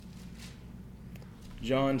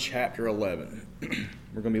John chapter 11.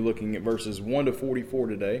 We're going to be looking at verses 1 to 44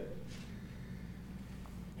 today.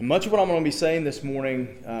 And much of what I'm going to be saying this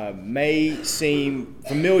morning may seem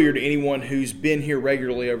familiar to anyone who's been here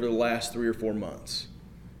regularly over the last 3 or 4 months.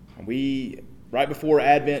 Right before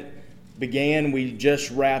Advent began, we just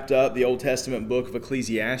wrapped up the Old Testament book of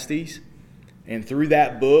Ecclesiastes. And through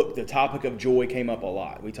that book, the topic of joy came up a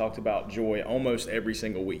lot. We talked about joy almost every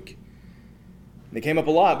single week. It came up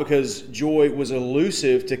a lot because joy was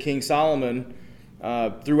elusive to King Solomon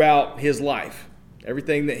throughout his life.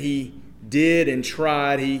 Everything that he did and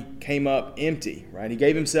tried, he came up empty, right? He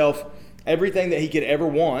gave himself everything that he could ever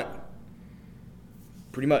want.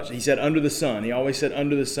 Pretty much, he said under the sun. He always said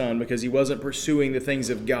under the sun because he wasn't pursuing the things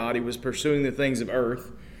of God. He was pursuing the things of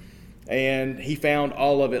earth. And he found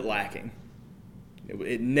all of it lacking.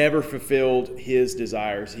 It never fulfilled his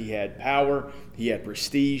desires. He had power, he had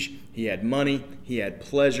prestige, he had money, he had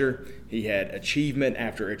pleasure, he had achievement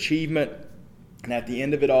after achievement. And at the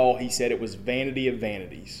end of it all, he said it was vanity of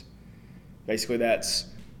vanities. Basically, that's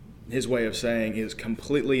his way of saying it is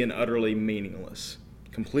completely and utterly meaningless,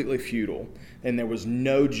 completely futile. And there was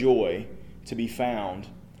no joy to be found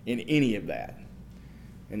in any of that.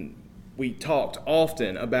 And we talked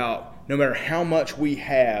often about no matter how much we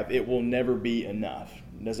have, it will never be enough.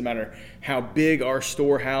 It doesn't matter how big our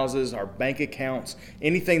storehouses, our bank accounts,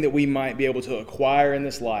 anything that we might be able to acquire in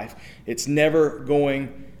this life, it's never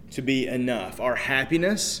going to be enough. Our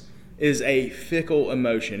happiness is a fickle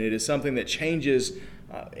emotion. It is something that changes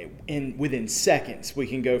within seconds. We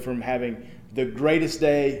can go from having the greatest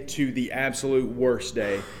day to the absolute worst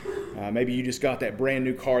day. Maybe you just got that brand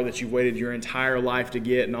new car that you've waited your entire life to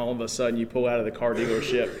get, and all of a sudden you pull out of the car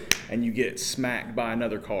dealership and you get smacked by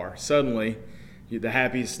another car. Suddenly, the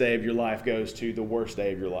happiest day of your life goes to the worst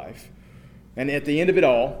day of your life. And at the end of it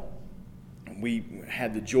all, we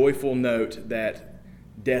had the joyful note that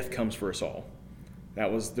death comes for us all.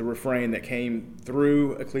 That was the refrain that came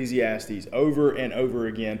through Ecclesiastes over and over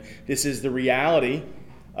again. This is the reality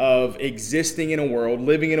of existing in a world,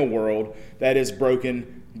 living in a world that is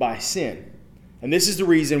broken by sin. And this is the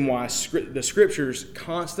reason why the Scriptures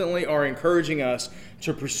constantly are encouraging us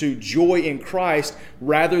to pursue joy in Christ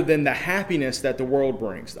rather than the happiness that the world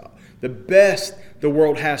brings. The best the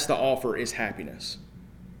world has to offer is happiness.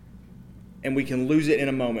 And we can lose it in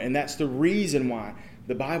a moment. And that's the reason why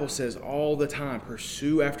the Bible says all the time,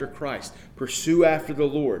 pursue after Christ, pursue after the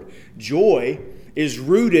Lord. Joy is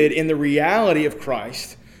rooted in the reality of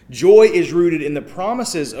Christ. Joy is rooted in the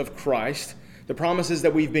promises of Christ, the promises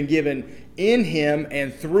that we've been given in Him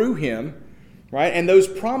and through Him, right? And those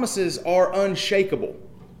promises are unshakable.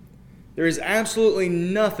 There is absolutely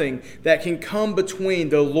nothing that can come between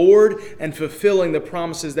the Lord and fulfilling the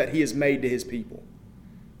promises that He has made to His people.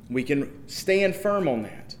 We can stand firm on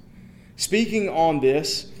that. Speaking on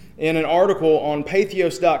this, in an article on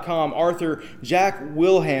Patheos.com, author Jack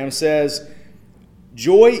Wilhelm says,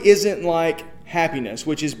 joy isn't like happiness,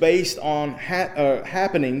 which is based on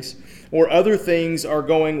happenings or other things are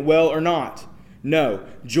going well or not. No,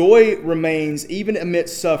 joy remains even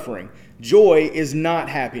amidst suffering. Joy is not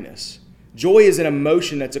happiness. Joy is an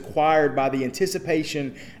emotion that's acquired by the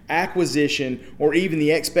anticipation, acquisition, or even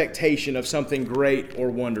the expectation of something great or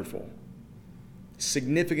wonderful.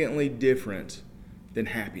 Significantly different than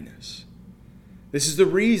happiness. This is the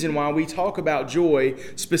reason why we talk about joy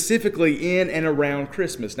specifically in and around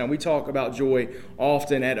Christmas. Now, we talk about joy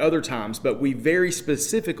often at other times, but we very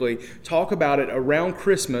specifically talk about it around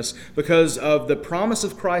Christmas because of the promise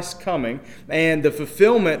of Christ's coming and the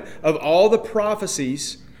fulfillment of all the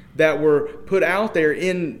prophecies that were put out there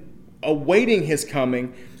in awaiting His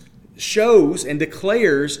coming shows and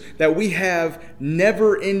declares that we have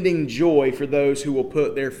never-ending joy for those who will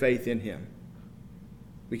put their faith in Him.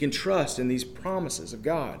 We can trust in these promises of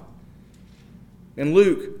God. In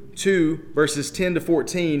Luke 2, verses 10 to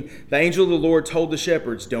 14, the angel of the Lord told the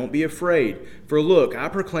shepherds, "Don't be afraid, for look, I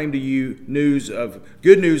proclaim to you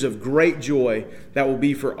good news of great joy that will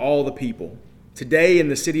be for all the people. Today in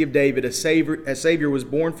the city of David a Savior was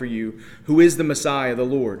born for you, who is the Messiah, the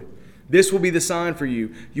Lord. This will be the sign for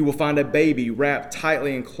you. You will find a baby wrapped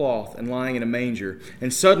tightly in cloth and lying in a manger."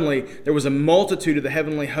 And suddenly there was a multitude of the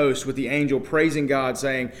heavenly host with the angel praising God,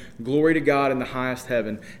 saying, "Glory to God in the highest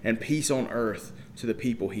heaven, and peace on earth to the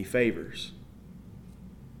people He favors."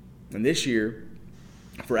 And this year,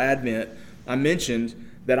 for Advent, I mentioned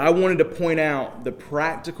that I wanted to point out the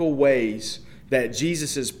practical ways that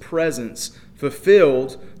Jesus' presence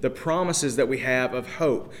fulfilled the promises that we have of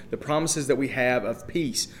hope, the promises that we have of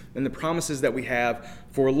peace, and the promises that we have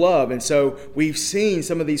for love. And so we've seen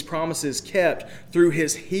some of these promises kept through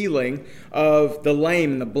his healing of the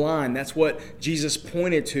lame and the blind. That's what Jesus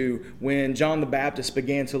pointed to when John the Baptist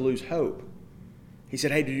began to lose hope. He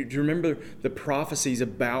said, hey, do you remember the prophecies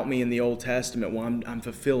about me in the Old Testament? Well, I'm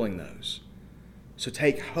fulfilling those. So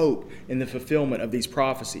take hope in the fulfillment of these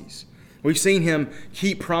prophecies. We've seen him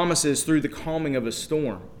keep promises through the calming of a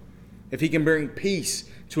storm. If he can bring peace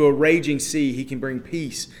to a raging sea, he can bring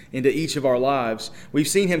peace into each of our lives. We've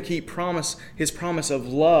seen him keep his promise of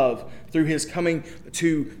love through his coming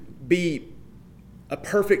to be a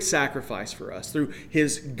perfect sacrifice for us. Through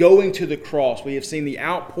his going to the cross, we have seen the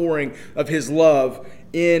outpouring of his love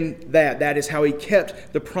in that. That is how he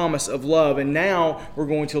kept the promise of love. And now we're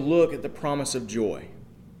going to look at the promise of joy.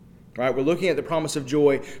 Right? We're looking at the promise of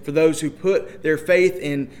joy for those who put their faith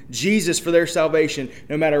in Jesus for their salvation.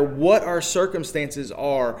 No matter what our circumstances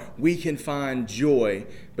are, we can find joy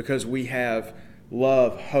because we have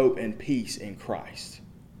love, hope, and peace in Christ.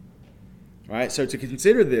 All right? So to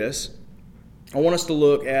consider this, I want us to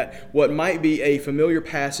look at what might be a familiar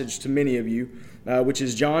passage to many of you, which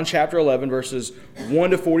is John chapter 11, verses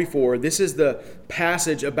 1 to 44. This is the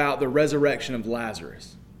passage about the resurrection of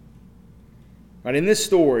Lazarus. Right, in this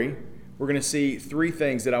story, we're going to see three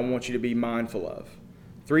things that I want you to be mindful of.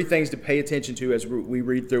 Three things to pay attention to as we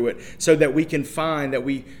read through it so that we can find that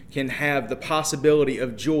we can have the possibility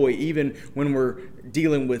of joy even when we're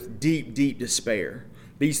dealing with deep, deep despair.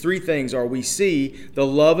 These three things are: we see the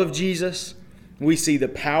love of Jesus, we see the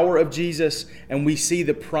power of Jesus, and we see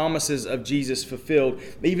the promises of Jesus fulfilled,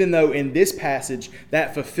 even though in this passage,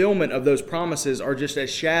 that fulfillment of those promises are just a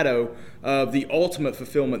shadow of the ultimate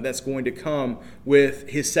fulfillment that's going to come with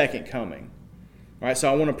his second coming. All right,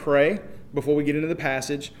 so I want to pray before we get into the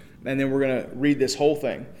passage, and then we're going to read this whole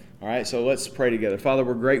thing. All right, so let's pray together. Father,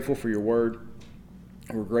 we're grateful for your word.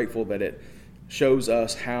 We're grateful that it shows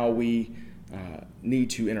us how we need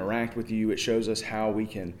to interact with you. It shows us how we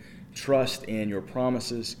can trust in your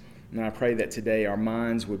promises. And I pray that today our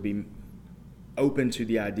minds would be open to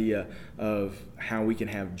the idea of how we can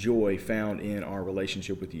have joy found in our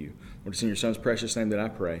relationship with you. Lord, it's in your Son's precious name that I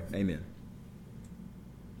pray. Amen.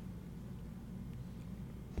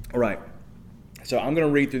 All right. So I'm going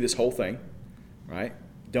to read through this whole thing. Right?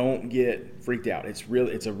 Don't get freaked out. It's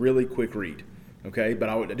a really quick read. Okay? But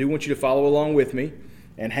I do want you to follow along with me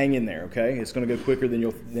and hang in there. Okay? It's going to go quicker than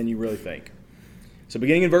you really think. So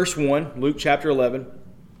beginning in verse 1, Luke chapter 11,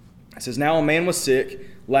 it says, Now a man was sick,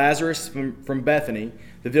 Lazarus from Bethany,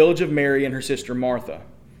 the village of Mary and her sister Martha.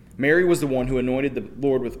 Mary was the one who anointed the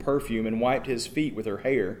Lord with perfume and wiped his feet with her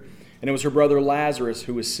hair, and it was her brother Lazarus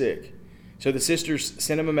who was sick. So the sisters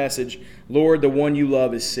sent him a message, Lord, the one you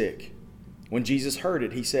love is sick. When Jesus heard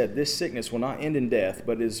it, he said, This sickness will not end in death,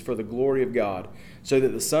 but is for the glory of God, so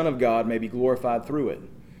that the Son of God may be glorified through it.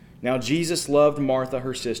 Now Jesus loved Martha,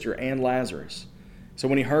 her sister, and Lazarus. So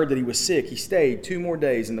when he heard that he was sick, he stayed 2 more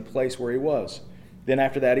days in the place where he was. Then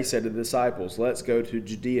after that he said to the disciples, Let's go to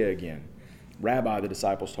Judea again. Rabbi, the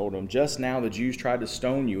disciples told him, Just now the Jews tried to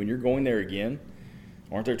stone you, and you're going there again?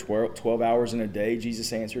 Aren't there 12 hours in a day?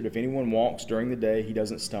 Jesus answered, If anyone walks during the day, he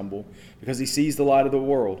doesn't stumble, because he sees the light of the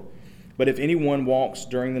world. But if anyone walks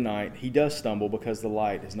during the night, he does stumble, because the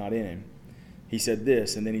light is not in him. He said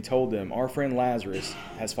this, and then he told them, Our friend Lazarus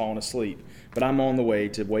has fallen asleep, but I'm on the way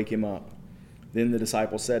to wake him up. Then the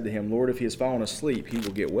disciples said to him, Lord, if he has fallen asleep, he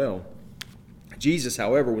will get well. Jesus,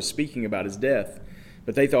 however, was speaking about his death,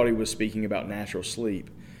 but they thought he was speaking about natural sleep.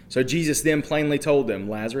 So Jesus then plainly told them,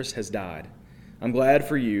 Lazarus has died. I'm glad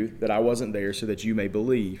for you that I wasn't there so that you may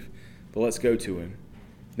believe, but let's go to him.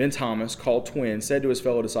 Then Thomas, called Twin, said to his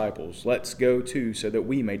fellow disciples, Let's go too so that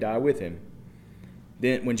we may die with him.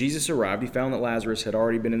 Then when Jesus arrived, he found that Lazarus had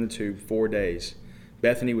already been in the tomb 4 days.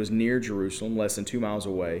 Bethany was near Jerusalem, less than 2 miles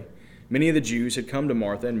away. Many of the Jews had come to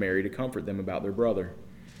Martha and Mary to comfort them about their brother.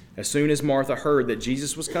 As soon as Martha heard that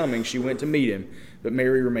Jesus was coming, she went to meet him, but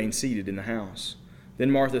Mary remained seated in the house.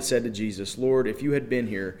 Then Martha said to Jesus, Lord, if you had been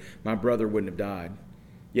here, my brother wouldn't have died.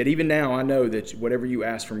 Yet even now I know that whatever you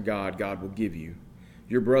ask from God, God will give you.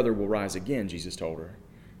 Your brother will rise again, Jesus told her.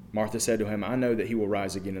 Martha said to him, I know that he will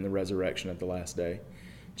rise again in the resurrection at the last day.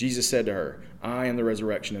 Jesus said to her, I am the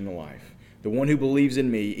resurrection and the life. The one who believes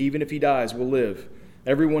in me, even if he dies, will live.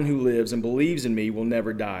 Everyone who lives and believes in me will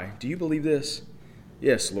never die. Do you believe this?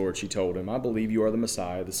 Yes, Lord, she told him. I believe you are the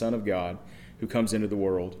Messiah, the Son of God, who comes into the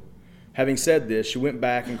world. Having said this, she went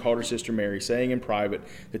back and called her sister Mary, saying in private,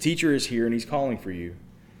 The teacher is here and he's calling for you.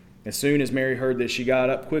 As soon as Mary heard this, she got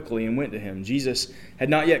up quickly and went to him. Jesus had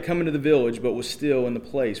not yet come into the village, but was still in the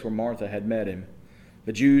place where Martha had met him.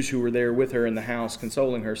 The Jews who were there with her in the house,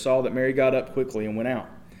 consoling her, saw that Mary got up quickly and went out.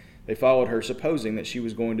 They followed her, supposing that she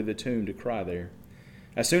was going to the tomb to cry there.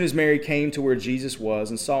 As soon as Mary came to where Jesus was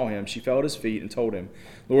and saw him, she fell at his feet and told him,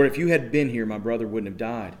 "Lord, if you had been here, my brother wouldn't have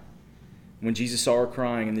died." When Jesus saw her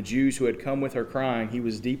crying, and the Jews who had come with her crying, he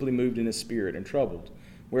was deeply moved in his spirit and troubled.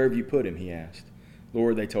 "Where have you put him?" he asked.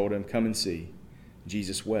 "Lord," they told him, "come and see."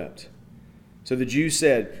 Jesus wept. So the Jews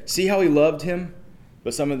said, "See how he loved him?"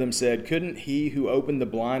 But some of them said, "Couldn't he who opened the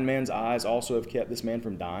blind man's eyes also have kept this man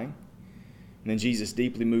from dying?" And then Jesus,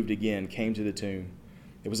 deeply moved again, came to the tomb.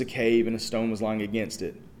 It was a cave, and a stone was lying against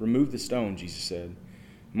it. "Remove the stone," Jesus said.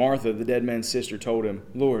 Martha, the dead man's sister, told him,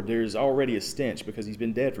 "Lord, there is already a stench because he's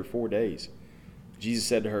been dead for 4 days." Jesus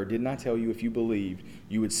said to her, "Didn't I tell you if you believed,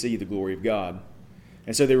 you would see the glory of God?"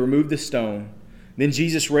 And so they removed the stone. Then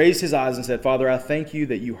Jesus raised his eyes and said, "Father, I thank you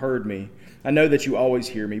that you heard me. I know that you always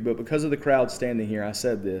hear me, but because of the crowd standing here, I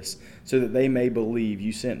said this, so that they may believe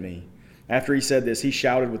you sent me." After he said this, he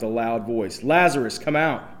shouted with a loud voice, "Lazarus, come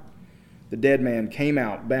out!" The dead man came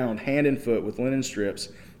out, bound hand and foot with linen strips,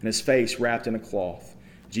 and his face wrapped in a cloth.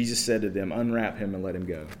 Jesus said to them, "Unwrap him and let him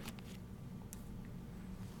go."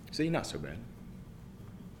 See, not so bad.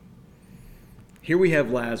 Here we have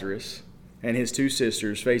Lazarus and his 2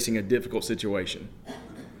 sisters facing a difficult situation.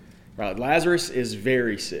 Right, Lazarus is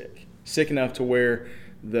very sick, sick enough to where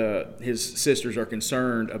his sisters are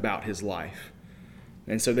concerned about his life.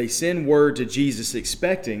 And so they send word to Jesus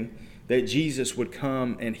expecting that Jesus would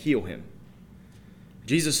come and heal him.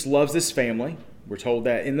 Jesus loves this family. We're told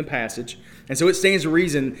that in the passage. And so it stands to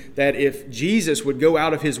reason that if Jesus would go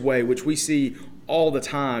out of his way, which we see all the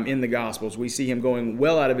time in the Gospels, we see him going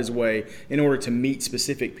well out of his way in order to meet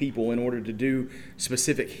specific people, in order to do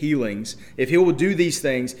specific healings. If he will do these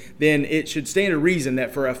things, then it should stand to reason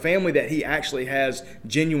that for a family that he actually has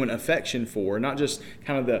genuine affection for, not just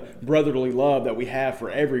kind of the brotherly love that we have for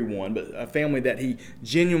everyone, but a family that he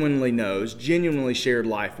genuinely knows, genuinely shared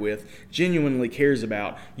life with, genuinely cares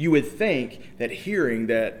about, you would think that hearing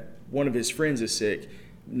that one of his friends is sick,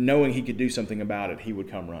 knowing he could do something about it, he would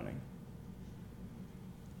come running.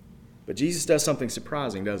 But Jesus does something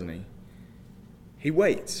surprising, doesn't he? He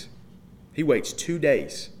waits. He waits 2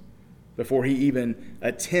 days before he even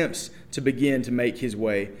attempts to begin to make his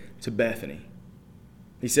way to Bethany.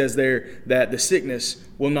 He says there that the sickness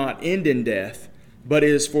will not end in death, but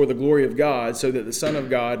is for the glory of God, so that the Son of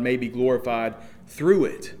God may be glorified through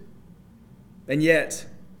it. And yet,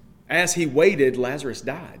 as he waited, Lazarus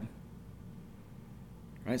died.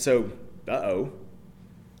 Right? So,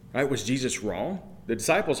 right? Was Jesus wrong? The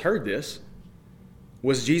disciples heard this.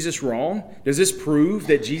 Was Jesus wrong? Does this prove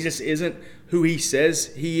that Jesus isn't who he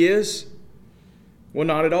says he is? Well,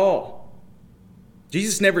 not at all.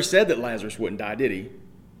 Jesus never said that Lazarus wouldn't die, did he?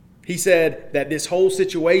 He said that this whole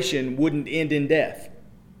situation wouldn't end in death.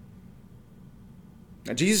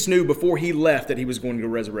 Now, Jesus knew before he left that he was going to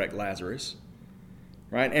resurrect Lazarus.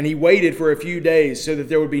 Right? And he waited for a few days so that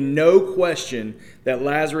there would be no question that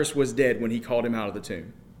Lazarus was dead when he called him out of the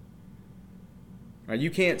tomb. Right?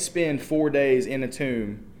 You can't spend 4 days in a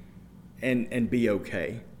tomb and be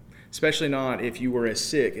okay. Especially not if you were as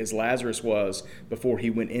sick as Lazarus was before he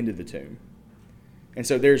went into the tomb. And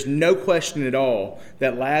so there's no question at all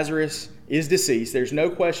that Lazarus is deceased. There's no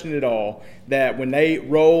question at all that when they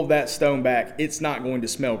roll that stone back, it's not going to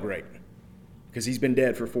smell great because he's been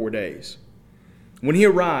dead for 4 days. When he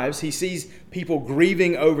arrives, he sees people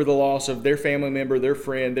grieving over the loss of their family member, their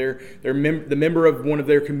friend, the member of one of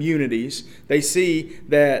their communities. He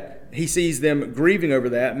sees them grieving over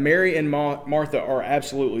that. Mary and Martha are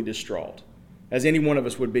absolutely distraught, as any one of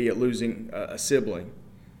us would be at losing a sibling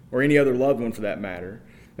or any other loved one for that matter.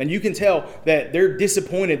 And you can tell that they're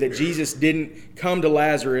disappointed that Jesus didn't come to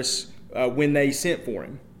Lazarus when they sent for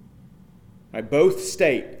him. Right? Both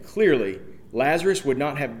state clearly, Lazarus would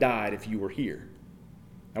not have died if you were here.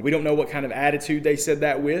 Now, we don't know what kind of attitude they said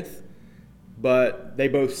that with, but they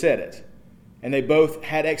both said it. And they both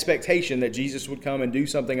had expectation that Jesus would come and do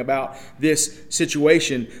something about this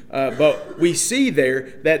situation. But we see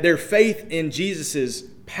there that their faith in Jesus'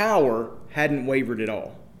 power hadn't wavered at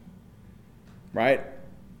all. Right?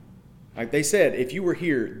 Like they said, if you were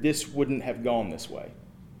here, this wouldn't have gone this way.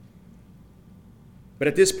 But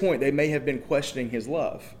at this point, they may have been questioning his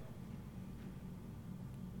love.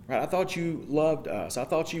 Right? I thought you loved us. I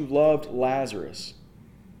thought you loved Lazarus.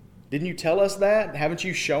 Didn't you tell us that? Haven't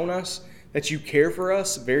you shown us that you care for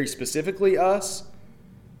us, very specifically us?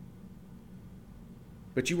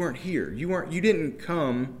 But you weren't here. You didn't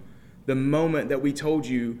come the moment that we told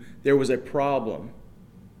you there was a problem.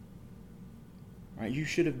 Right? You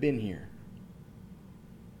should have been here.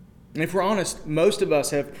 And if we're honest, most of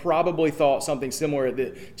us have probably thought something similar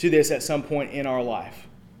to this at some point in our life.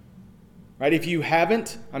 Right? If you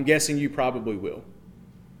haven't, I'm guessing you probably will.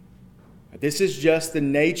 This is just the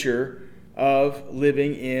nature of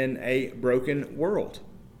living in a broken world.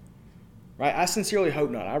 Right? I sincerely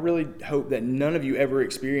hope not. I really hope that none of you ever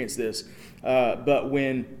experience this. But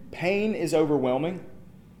when pain is overwhelming,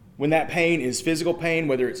 when that pain is physical pain,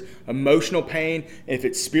 whether it's emotional pain, if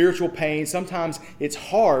it's spiritual pain, sometimes it's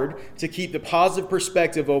hard to keep the positive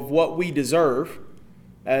perspective of what we deserve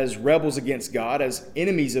as rebels against God, as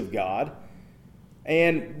enemies of God.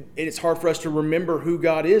 And it's hard for us to remember who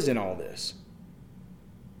God is in all this.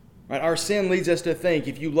 Right? Our sin leads us to think,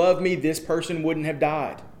 if you love me, this person wouldn't have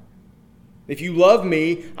died. If you love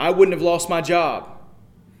me, I wouldn't have lost my job.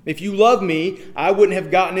 If you love me, I wouldn't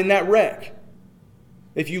have gotten in that wreck.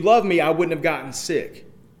 If you love me, I wouldn't have gotten sick.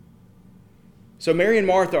 So Mary and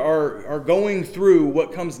Martha are going through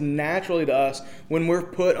what comes naturally to us when we're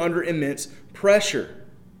put under immense pressure.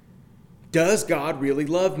 Does God really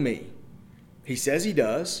love me? He says He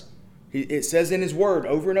does. It says in His Word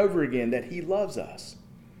over and over again that He loves us.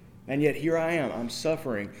 And yet here I am. I'm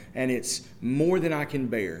suffering, and it's more than I can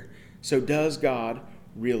bear. So does God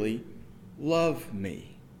really love me?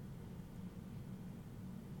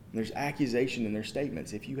 There's accusation in their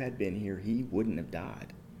statements. If you had been here, He wouldn't have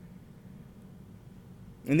died.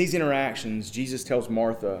 In these interactions, Jesus tells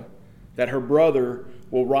Martha that her brother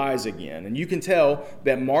will rise again. And you can tell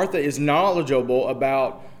that Martha is knowledgeable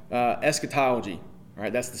about eschatology.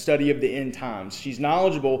 Right? That's the study of the end times. She's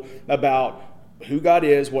knowledgeable about who God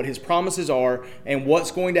is, what His promises are, and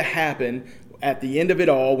what's going to happen at the end of it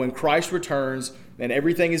all when Christ returns and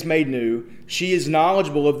everything is made new. She is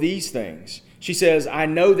knowledgeable of these things. She says, I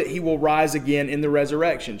know that He will rise again in the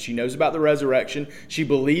resurrection. She knows about the resurrection. She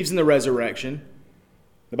believes in the resurrection.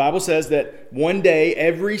 The Bible says that one day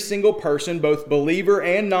every single person, both believer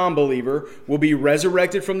and non-believer, will be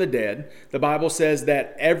resurrected from the dead. The Bible says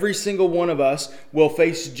that every single one of us will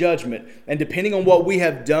face judgment. And depending on what we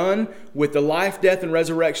have done with the life, death, and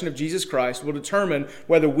resurrection of Jesus Christ will determine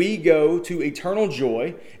whether we go to eternal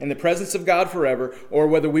joy in the presence of God forever or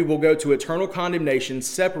whether we will go to eternal condemnation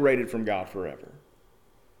separated from God forever.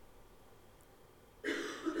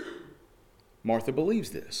 Martha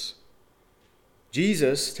believes this.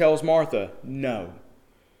 Jesus tells Martha, no.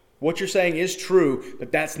 What you're saying is true,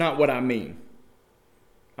 but that's not what I mean.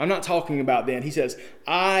 I'm not talking about then. He says,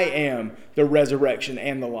 I am the resurrection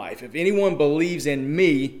and the life. If anyone believes in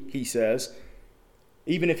me, He says,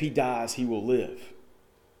 even if he dies, he will live.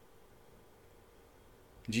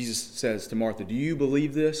 Jesus says to Martha, do you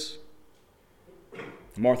believe this?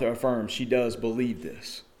 Martha affirms she does believe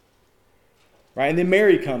this. Right? And then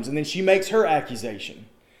Mary comes, and then she makes her accusation.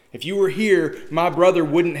 If you were here, my brother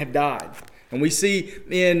wouldn't have died. And we see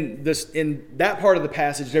in that part of the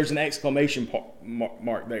passage, there's an exclamation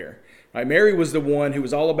mark there. Right? Mary was the one who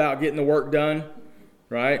was all about getting the work done.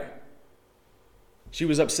 Right? She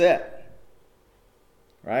was upset.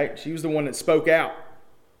 Right? She was the one that spoke out.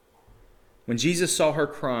 When Jesus saw her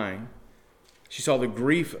crying, she saw the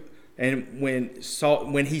grief. And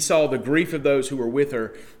when he saw the grief of those who were with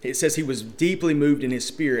her, it says he was deeply moved in his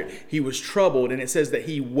spirit. He was troubled, and it says that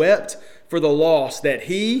he wept for the loss that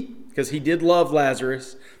he, because he did love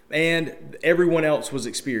Lazarus, and everyone else was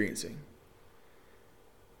experiencing.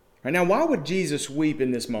 Right, now, why would Jesus weep in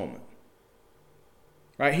this moment?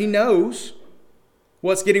 Right, he knows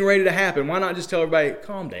what's getting ready to happen. Why not just tell everybody,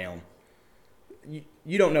 calm down?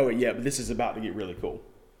 You don't know it yet, but this is about to get really cool.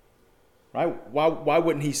 Right? Why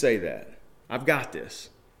wouldn't he say that? I've got this.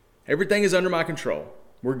 Everything is under my control.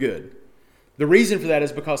 We're good. The reason for that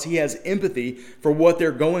is because he has empathy for what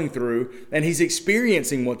they're going through, and he's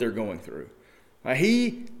experiencing what they're going through.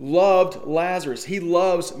 He loved Lazarus. He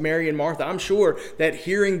loves Mary and Martha. I'm sure that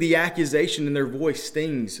hearing the accusation in their voice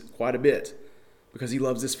stings quite a bit because he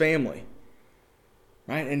loves his family.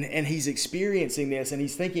 Right? And he's experiencing this, and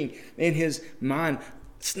he's thinking in his mind,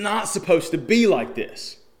 it's not supposed to be like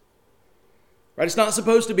this. Right? It's not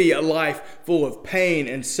supposed to be a life full of pain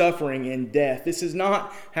and suffering and death. This is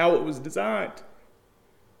not how it was designed.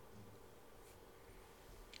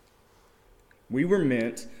 We were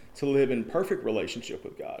meant to live in perfect relationship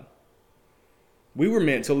with God. We were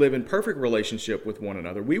meant to live in perfect relationship with one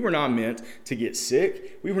another. We were not meant to get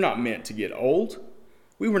sick. We were not meant to get old.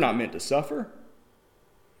 We were not meant to suffer.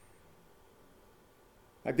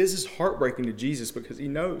 Like, this is heartbreaking to Jesus because he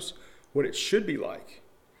knows what it should be like.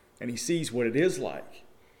 And he sees what it is like,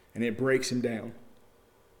 and it breaks him down.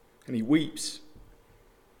 And he weeps.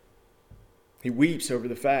 He weeps over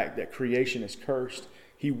the fact that creation is cursed.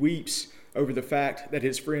 He weeps over the fact that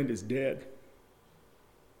his friend is dead.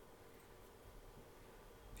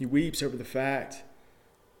 He weeps over the fact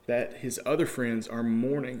that his other friends are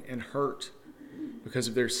mourning and hurt because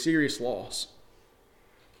of their serious loss.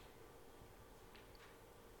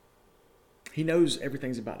 He knows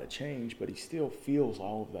everything's about to change, but he still feels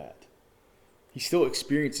all of that. He still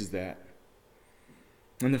experiences that.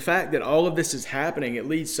 And the fact that all of this is happening, it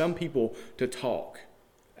leads some people to talk,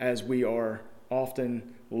 as we are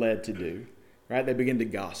often led to do. Right? They begin to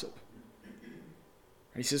gossip.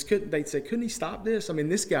 He says, couldn't he stop this? I mean,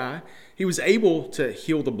 this guy, he was able to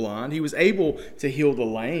heal the blind. He was able to heal the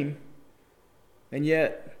lame. And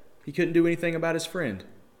yet, he couldn't do anything about his friend.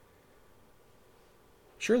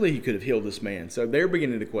 Surely he could have healed this man. So they're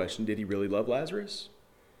beginning to question, did he really love Lazarus?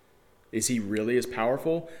 Is he really as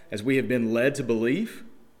powerful as we have been led to believe?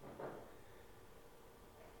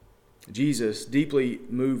 Jesus, deeply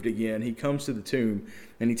moved again, he comes to the tomb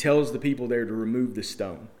and he tells the people there to remove the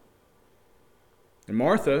stone. And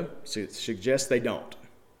Martha suggests they don't.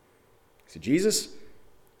 So Jesus,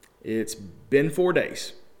 it's been 4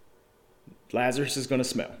 days. Lazarus is going to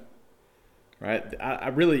smell. Right? I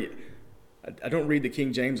don't read the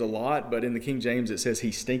King James a lot, but in the King James it says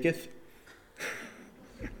he stinketh.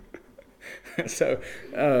 So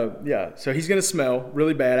he's going to smell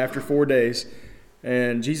really bad after 4 days.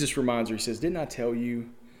 And Jesus reminds her, he says, didn't I tell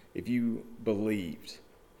you if you believed,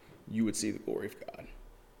 you would see the glory of God?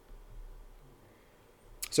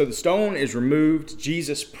 So the stone is removed.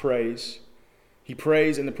 Jesus prays. He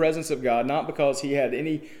prays in the presence of God, not because he had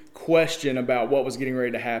any question about what was getting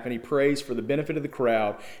ready to happen. He prays for the benefit of the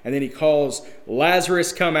crowd. And then he calls,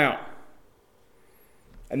 Lazarus, come out.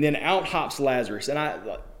 And then out hops Lazarus. And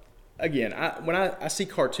when I see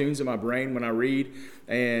cartoons in my brain when I read,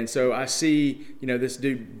 and so I see, this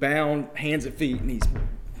dude bound, hands and feet, and he's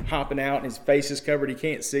hopping out, and his face is covered. He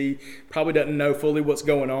can't see, probably doesn't know fully what's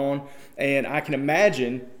going on. And I can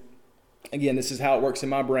imagine, again, this is how it works in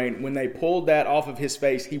my brain, when they pulled that off of his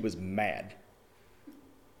face, he was mad.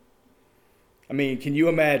 I mean, can you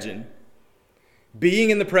imagine being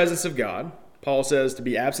in the presence of God? Paul says to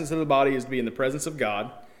be absent of the body is to be in the presence of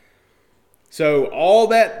God. So all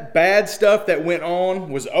that bad stuff that went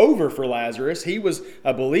on was over for Lazarus. He was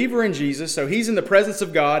a believer in Jesus, so he's in the presence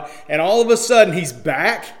of God, and all of a sudden he's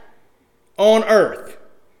back on earth.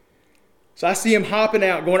 So I see him hopping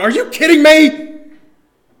out going, are you kidding me?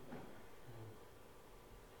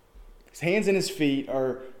 His hands and his feet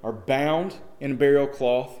are bound in a burial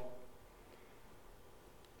cloth.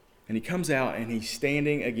 And he comes out and he's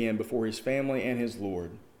standing again before his family and his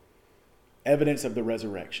Lord. Evidence of the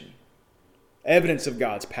resurrection. Evidence of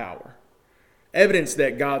God's power. Evidence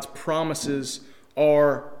that God's promises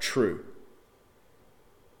are true.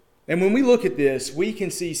 And when we look at this, we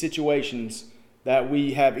can see situations that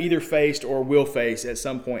we have either faced or will face at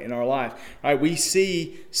some point in our life. All right, we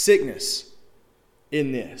see sickness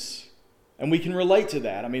in this. And we can relate to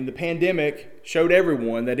that. I mean, the pandemic showed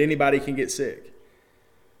everyone that anybody can get sick.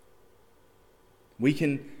 We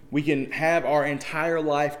can have our entire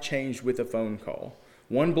life changed with a phone call.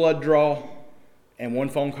 One blood draw and one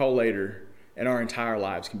phone call later, and our entire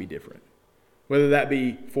lives can be different. Whether that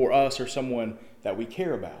be for us or someone that we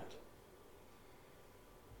care about.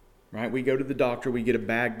 Right? We go to the doctor, we get a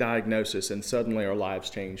bad diagnosis, and suddenly our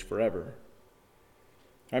lives change forever.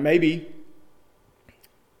 Or maybe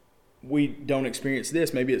we don't experience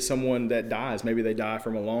this. Maybe it's someone that dies. Maybe they die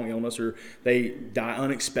from a long illness or they die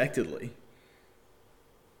unexpectedly.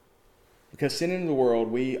 Because sin in the world,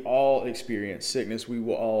 we all experience sickness. We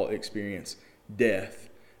will all experience death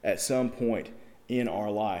at some point in our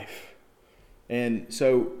life. And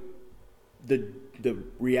so the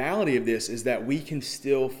reality of this is that we can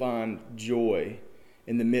still find joy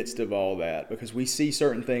in the midst of all that, because we see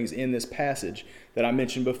certain things in this passage that I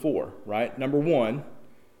mentioned before, right? Number one,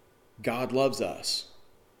 God loves us.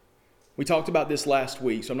 We talked about this last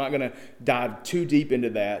week, so I'm not going to dive too deep into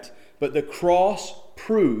that, but the cross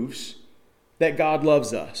proves that God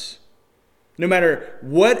loves us. No matter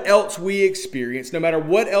what else we experience, no matter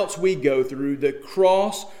what else we go through, the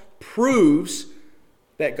cross proves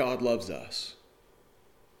that God loves us.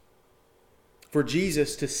 For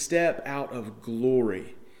Jesus to step out of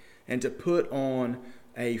glory and to put on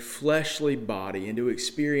a fleshly body and to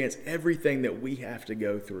experience everything that we have to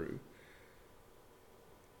go through.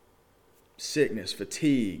 Sickness,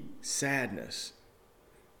 fatigue, sadness,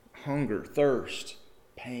 hunger, thirst,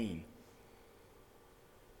 pain.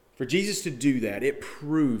 For Jesus to do that, it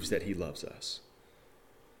proves that he loves us.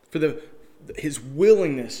 For his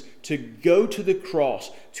willingness to go to the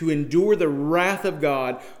cross, to endure the wrath of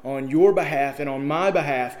God on your behalf and on my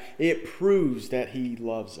behalf, it proves that he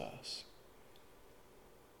loves us.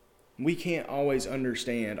 We can't always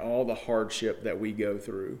understand all the hardship that we go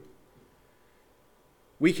through.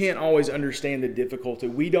 We can't always understand the difficulty.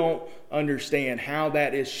 We don't understand how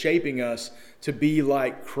that is shaping us to be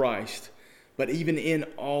like Christ. But even in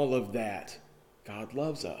all of that, God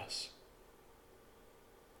loves us.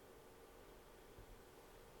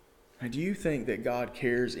 Now, do you think that God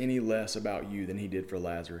cares any less about you than he did for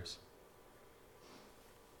Lazarus?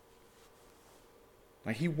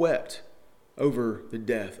 Like, he wept over the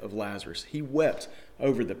death of Lazarus. He wept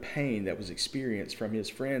over the pain that was experienced from his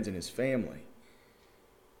friends and his family.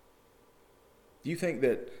 Do you think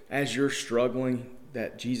that as you're struggling,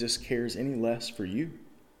 that Jesus cares any less for you?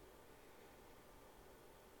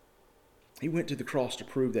 He went to the cross to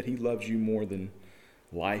prove that he loves you more than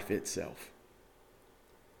life itself.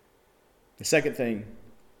 The second thing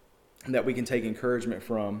that we can take encouragement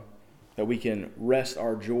from, that we can rest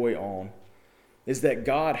our joy on, is that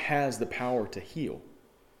God has the power to heal.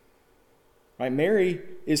 Right? Mary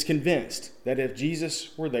is convinced that if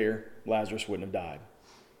Jesus were there, Lazarus wouldn't have died.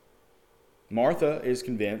 Martha is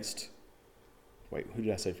convinced. Wait, who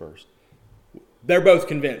did I say first? They're both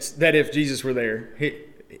convinced that if Jesus were there,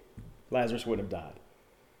 Lazarus wouldn't have died.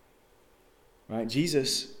 Right?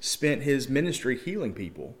 Jesus spent his ministry healing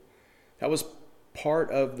people. That was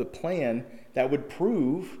part of the plan that would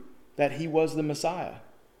prove that he was the Messiah.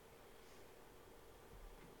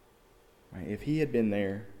 Right? If he had been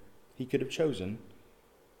there, he could have chosen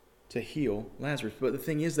to heal Lazarus. But the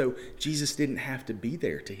thing is, though, Jesus didn't have to be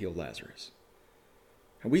there to heal Lazarus.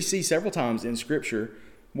 And we see several times in Scripture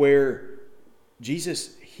where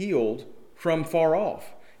Jesus healed from far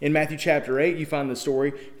off. In Matthew chapter 8, you find the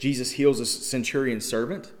story, Jesus heals a centurion's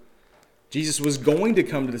servant. Jesus was going to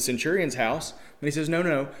come to the centurion's house, but he says,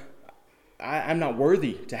 no, I'm not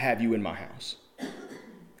worthy to have you in my house.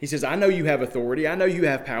 He says, I know you have authority. I know you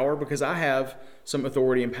have power because I have some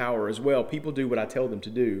authority and power as well. People do what I tell them to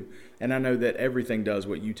do, and I know that everything does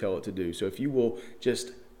what you tell it to do. So if you will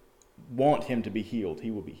just want him to be healed, he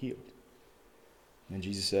will be healed. And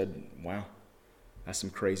Jesus said, wow, that's some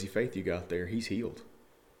crazy faith you got there. He's healed.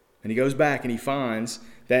 And he goes back and he finds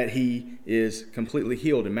that he is completely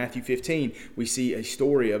healed. In Matthew 15, we see a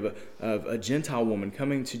story of a Gentile woman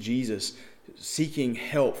coming to Jesus seeking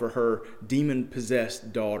help for her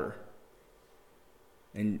demon-possessed daughter.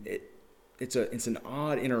 And it's an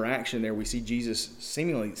odd interaction there. We see Jesus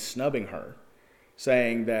seemingly snubbing her,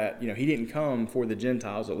 saying that he didn't come for the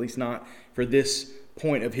Gentiles, at least not for this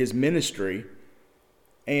point of his ministry.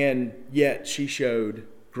 And yet she showed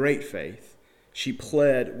great faith. She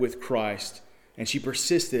pled with Christ, and she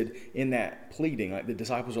persisted in that pleading. Like the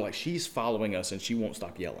disciples are like, she's following us, and she won't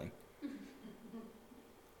stop yelling.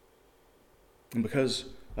 And because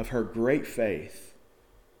of her great faith,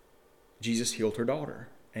 Jesus healed her daughter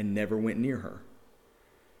and never went near her.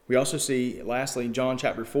 We also see, lastly, in John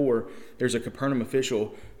chapter 4, there's a Capernaum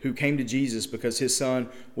official who came to Jesus because his son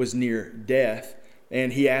was near death.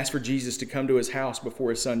 And he asked for Jesus to come to his house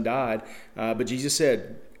before his son died. But Jesus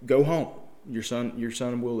said, go home. Your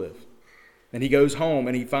son will live. And he goes home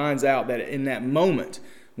and he finds out that in that moment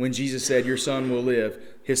when Jesus said, your son will live,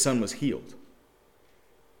 his son was healed.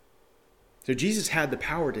 So Jesus had the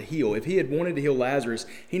power to heal. If he had wanted to heal Lazarus,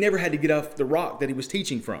 he never had to get off the rock that he was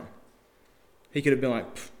teaching from. He could have been like,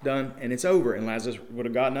 done, and it's over. And Lazarus would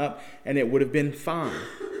have gotten up and it would have been fine.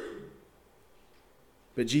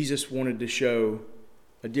 But Jesus wanted to show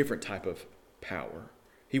a different type of power.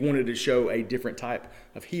 He wanted to show a different type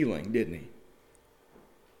of healing, didn't he?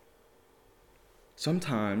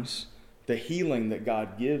 Sometimes the healing that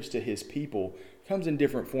God gives to his people comes in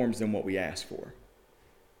different forms than what we ask for.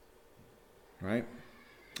 Right?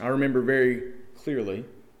 I remember very clearly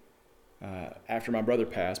after my brother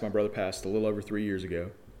passed a little over 3 years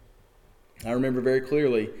ago. I remember very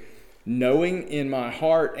clearly knowing in my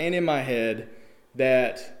heart and in my head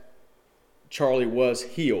that Charlie was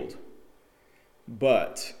healed.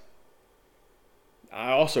 But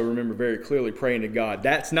I also remember very clearly praying to God,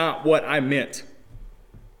 that's not what I meant.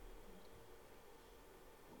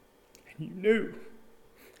 And you knew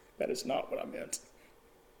that is not what I meant.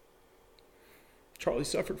 Charlie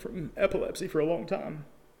suffered from epilepsy for a long time.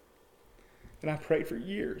 And I prayed for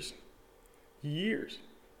years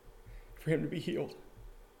for him to be healed.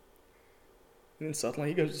 And then suddenly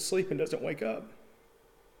he goes to sleep and doesn't wake up.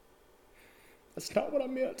 That's not what I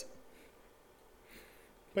meant.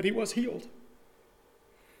 But he was healed.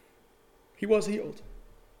 He was healed.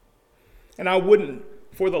 And I wouldn't,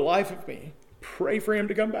 for the life of me, pray for him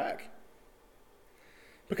to come back.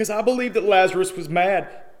 Because I believe that Lazarus was mad.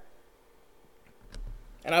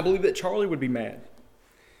 And I believe that Charlie would be mad.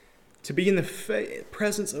 To be in the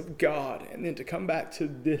presence of God and then to come back to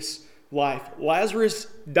this life. Lazarus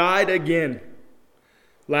died again.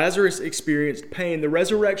 Lazarus experienced pain. The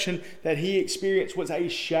resurrection that he experienced was a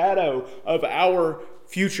shadow of our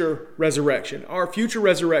future resurrection. Our future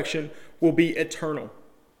resurrection will be eternal.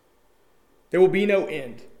 There will be no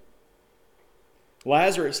end.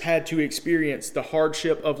 Lazarus had to experience the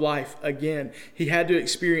hardship of life again. He had to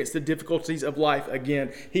experience the difficulties of life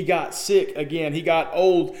again. He got sick again. He got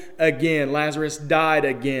old again. Lazarus died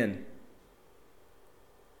again.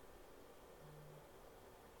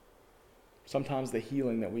 Sometimes the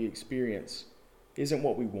healing that we experience isn't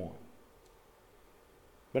what we want.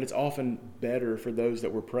 But it's often better for those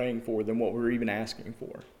that we're praying for than what we're even asking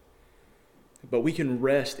for. But we can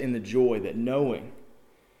rest in the joy that knowing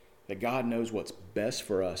that God knows what's best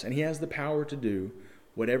for us, and He has the power to do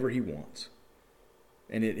whatever He wants.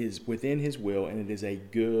 And it is within His will, and it is a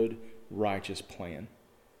good, righteous plan.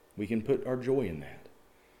 We can put our joy in that.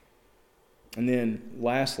 And then,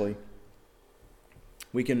 lastly,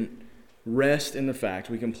 we can rest in the fact,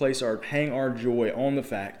 we can hang our joy on the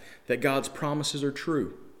fact that God's promises are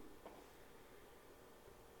true.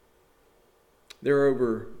 There are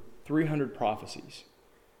over 300 prophecies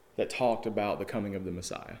that talked about the coming of the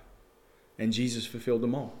Messiah. And Jesus fulfilled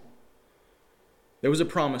them all. There was a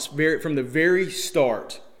promise from the very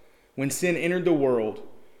start, when sin entered the world,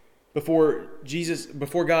 before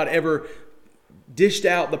God ever dished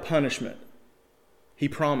out the punishment, He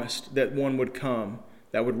promised that one would come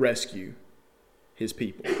that would rescue His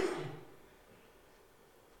people.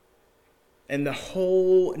 And the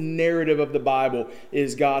whole narrative of the Bible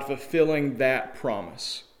is God fulfilling that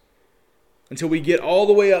promise. Until we get all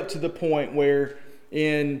the way up to the point where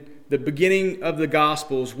in the beginning of the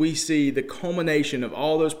Gospels, we see the culmination of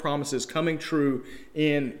all those promises coming true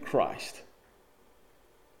in Christ.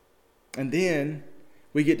 And then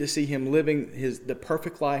we get to see Him living the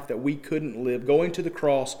perfect life that we couldn't live, going to the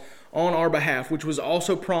cross on our behalf, which was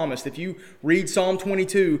also promised. If you read Psalm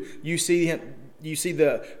 22, you see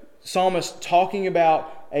the psalmist talking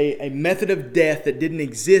about a method of death that didn't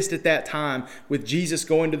exist at that time with Jesus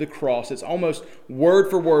going to the cross. It's almost word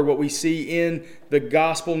for word what we see in the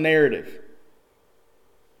gospel narrative.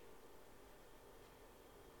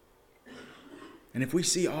 And if we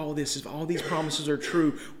see all this, if all these promises are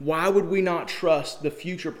true, why would we not trust the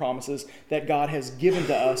future promises that God has given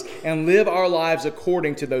to us and live our lives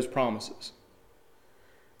according to those promises?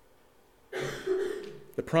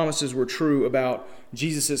 The promises were true about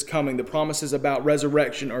Jesus' coming. The promises about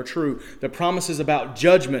resurrection are true. The promises about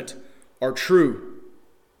judgment are true.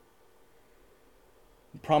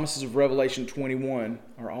 The promises of Revelation 21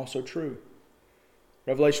 are also true.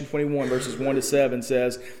 Revelation 21 verses 1 to 7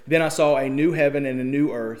 says, "Then I saw a new heaven and a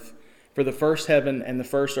new earth, for the first heaven and the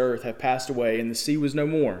first earth have passed away, and the sea was no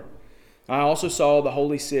more. I also saw the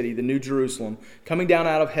holy city, the new Jerusalem, coming down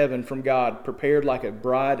out of heaven from God, prepared like a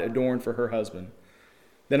bride adorned for her husband.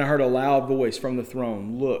 Then I heard a loud voice from the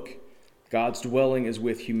throne, 'Look, God's dwelling is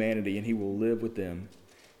with humanity, and He will live with them.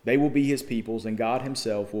 They will be His peoples, and God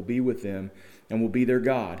Himself will be with them and will be their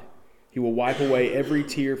God. He will wipe away every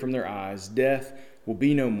tear from their eyes. Death will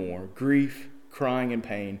be no more. Grief, crying, and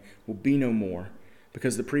pain will be no more,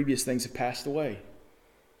 because the previous things have passed away.'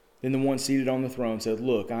 Then the one seated on the throne said,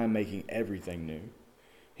 'Look, I am making everything new.'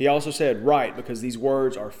 He also said, 'Write, because these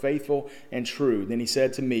words are faithful and true.' Then He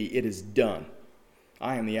said to me, 'It is done.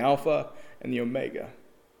 I am the Alpha and the Omega,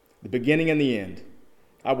 the beginning and the end.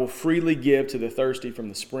 I will freely give to the thirsty from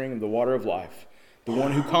the spring of the water of life. The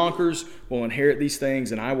one who conquers will inherit these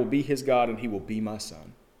things, and I will be his God, and he will be my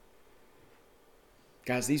son.'"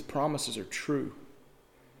 Guys, these promises are true.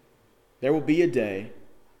 There will be a day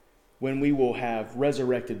when we will have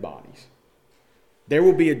resurrected bodies. There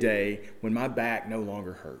will be a day when my back no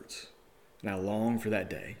longer hurts, and I long for that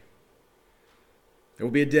day. There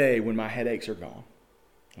will be a day when my headaches are gone,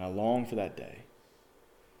 and I long for that day.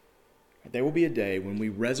 There will be a day when we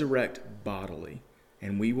resurrect bodily,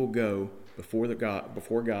 and we will go before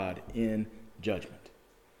God in judgment.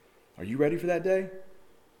 Are you ready for that day?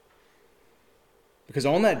 Because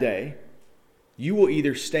on that day, you will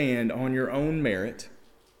either stand on your own merit,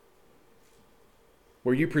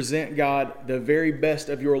 where you present God the very best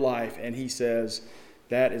of your life, and He says,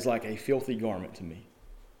 "That is like a filthy garment to me."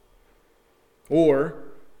 Or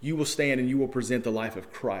you will stand and you will present the life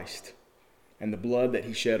of Christ and the blood that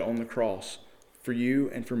He shed on the cross for you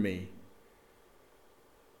and for me.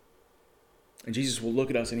 And Jesus will look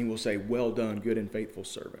at us and He will say, "Well done, good and faithful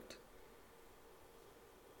servant.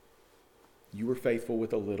 You were faithful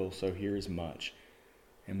with a little, so here is much."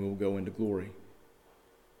 And we will go into glory.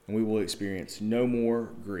 And we will experience no more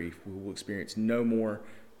grief. We will experience no more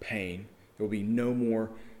pain. There will be no more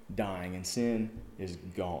dying, and sin is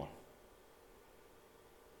gone.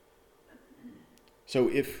 So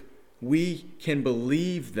if we can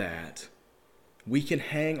believe that, we can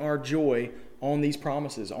hang our joy on these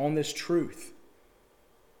promises, on this truth.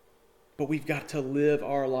 But we've got to live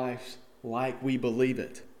our lives like we believe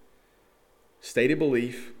it. Stated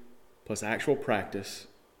belief plus actual practice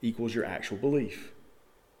equals your actual belief.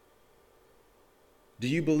 Do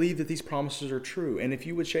you believe that these promises are true? And if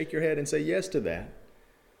you would shake your head and say yes to that,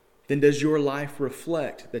 then does your life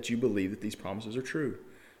reflect that you believe that these promises are true?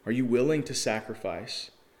 Are you willing to sacrifice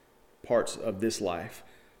parts of this life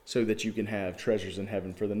so that you can have treasures in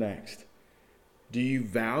heaven for the next? Do you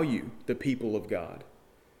value the people of God?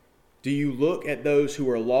 Do you look at those who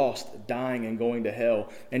are lost, dying, and going to hell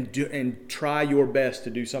and try your best to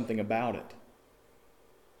do something about it?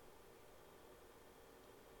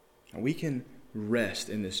 And we can rest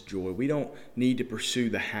in this joy. We don't need to pursue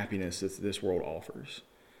the happiness that this world offers.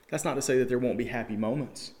 That's not to say that there won't be happy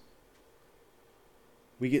moments.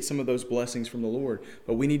 We get some of those blessings from the Lord,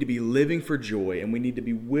 but we need to be living for joy, and we need to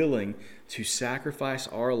be willing to sacrifice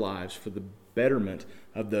our lives for the betterment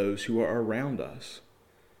of those who are around us.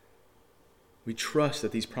 We trust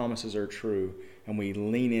that these promises are true, and we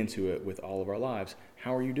lean into it with all of our lives.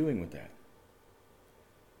 How are you doing with that?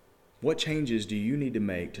 What changes do you need to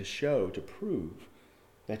make to prove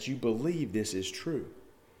that you believe this is true?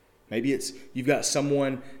 Maybe it's you've got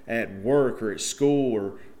someone at work or at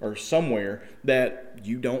school or somewhere that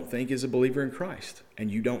you don't think is a believer in Christ, and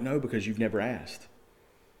you don't know because you've never asked.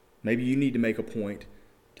 Maybe you need to make a point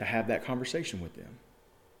to have that conversation with them.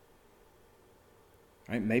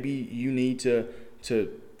 Right? Maybe you need to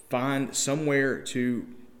find somewhere to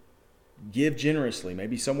give generously.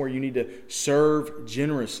 Maybe somewhere you need to serve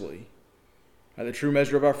generously. The true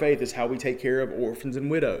measure of our faith is how we take care of orphans and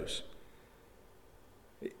widows.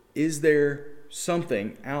 Is there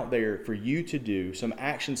something out there for you to do, some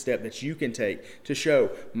action step that you can take to show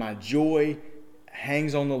my joy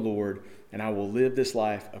hangs on the Lord and I will live this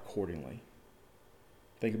life accordingly?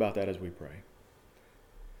 Think about that as we pray.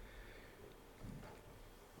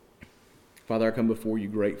 Father, I come before you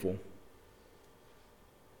grateful.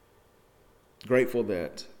 Grateful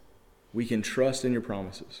that we can trust in your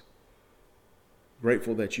promises.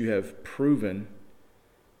 Grateful that you have proven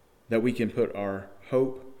that we can put our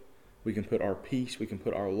hope, we can put our peace, we can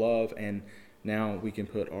put our love, and now we can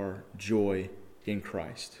put our joy in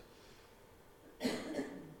Christ.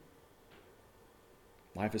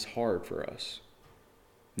 Life is hard for us.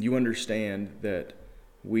 You understand that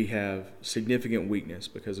we have significant weakness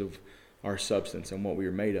because of our substance and what we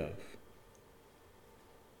are made of.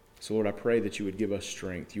 So Lord, I pray that you would give us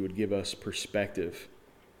strength, you would give us perspective,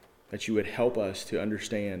 that you would help us to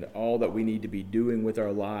understand all that we need to be doing with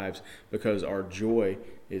our lives because our joy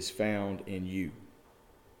is found in you.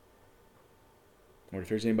 Lord, if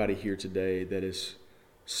there's anybody here today that is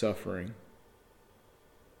suffering,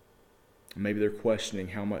 maybe they're questioning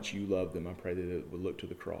how much you love them, I pray that they would look to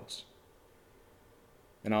the cross.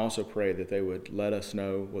 And I also pray that they would let us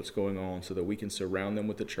know what's going on so that we can surround them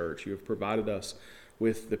with the church. You have provided us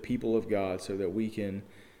with the people of God so that we can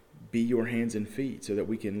be your hands and feet, so that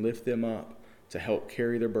we can lift them up to help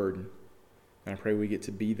carry their burden. And I pray we get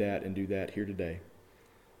to be that and do that here today.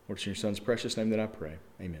 Lord, it's in your Son's precious name that I pray.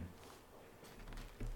 Amen.